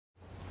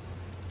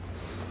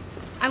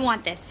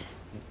want this.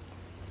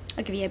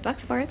 I'll give you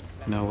 $8 for it.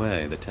 No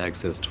way. The tag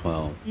says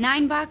 12.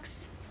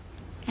 $9,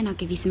 and I'll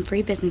give you some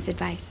free business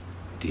advice.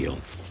 Deal.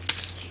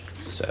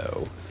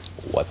 So,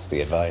 what's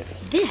the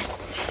advice?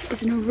 This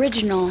is an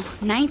original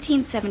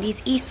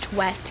 1970s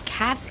East-West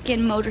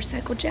calfskin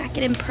motorcycle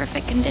jacket in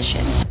perfect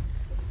condition.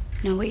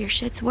 Know what your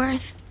shit's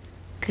worth?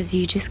 'Cause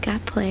you just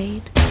got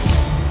played.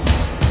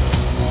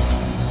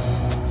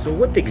 So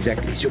what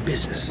exactly is your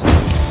business?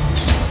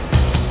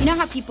 You know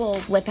how people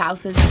flip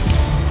houses?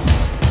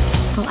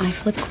 Well, I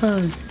flip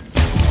clothes.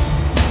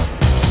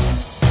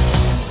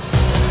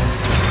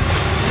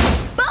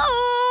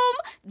 Boom!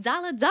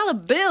 Dollar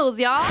bills,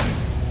 y'all.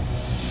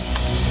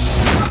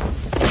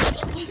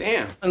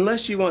 Damn.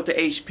 Unless you want the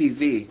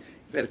HPV, you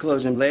better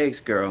close them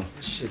legs, girl.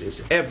 This shit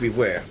is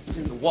everywhere. It's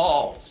in the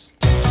walls.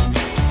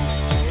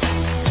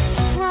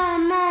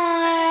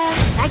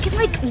 I can,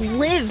 like,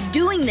 live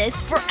doing this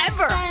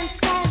forever.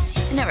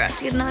 I never have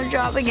to get another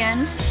job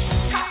again.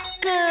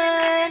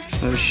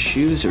 Those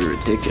shoes are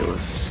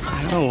ridiculous.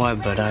 I don't know why,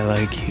 but I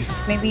like you.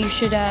 Maybe you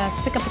should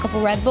pick up a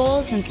couple Red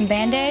Bulls and some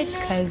Band-Aids,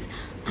 because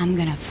I'm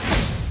gonna...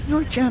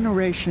 Your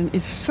generation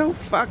is so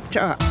fucked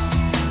up.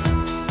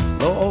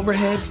 Low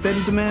overhead,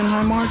 steady demand,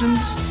 high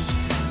margins.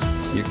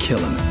 You're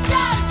killing it.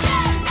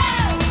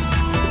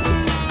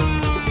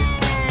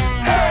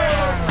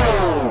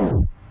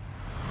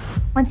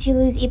 Once you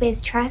lose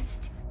eBay's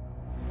trust,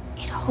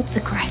 it holds a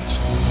grudge.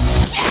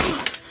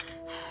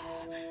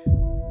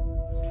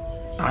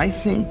 I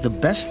think the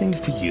best thing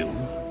for you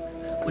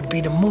would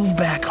be to move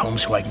back home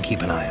so I can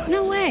keep an eye on you.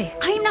 No way.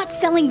 I am not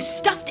selling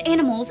stuffed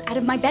animals out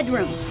of my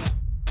bedroom.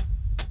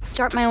 I'll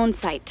start my own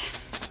site.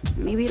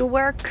 Maybe it'll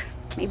work,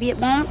 maybe it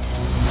won't,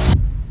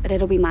 but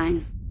it'll be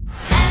mine.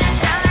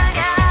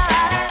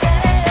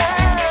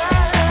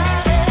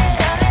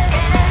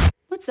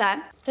 What's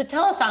that? It's a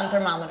telethon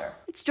thermometer.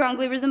 It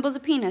strongly resembles a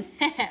penis.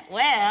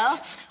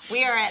 Well,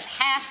 we are at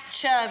half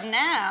chub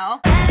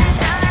now.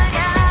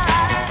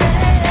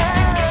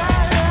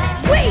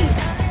 We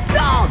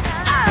sold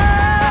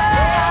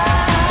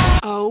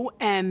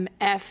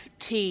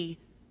OMFT.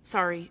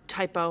 Sorry,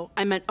 typo.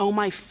 I meant oh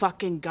my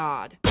fucking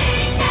God.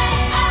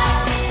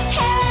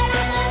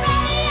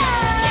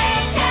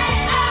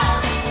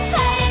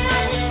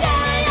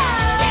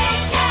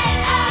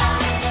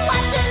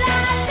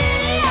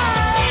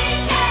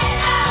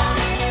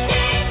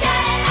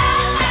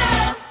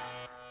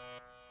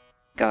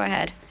 Go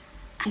ahead.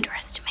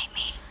 Underestimate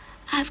me.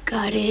 I've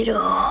got it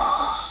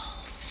all.